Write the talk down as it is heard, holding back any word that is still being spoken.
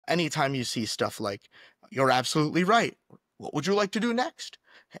anytime you see stuff like, you're absolutely right, what would you like to do next?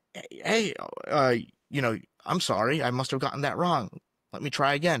 Hey, you know, I'm sorry, I must have gotten that wrong. Let me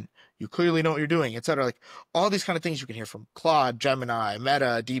try again. You clearly know what you're doing, etc. Like all these kind of things you can hear from Claude, Gemini,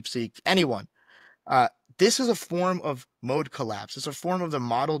 Meta, DeepSeek, anyone. This is a form of mode collapse. It's a form of the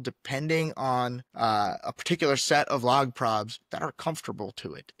model depending on a particular set of log probs that are comfortable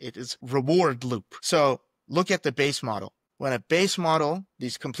to it. It is reward loop. So look at the base model. When a base model,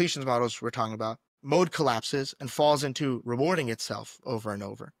 these completions models we're talking about, mode collapses and falls into rewarding itself over and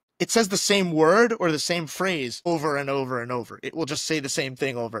over, it says the same word or the same phrase over and over and over. It will just say the same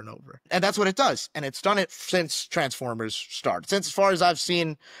thing over and over. And that's what it does. And it's done it since Transformers started. Since as far as I've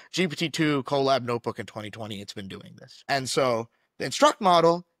seen GPT-2 Colab Notebook in 2020, it's been doing this. And so the Instruct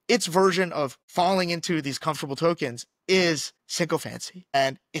model, its version of falling into these comfortable tokens is Sycophancy.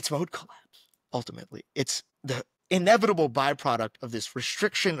 And it's mode collapse, ultimately. It's the inevitable byproduct of this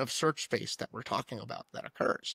restriction of search space that we're talking about that occurs.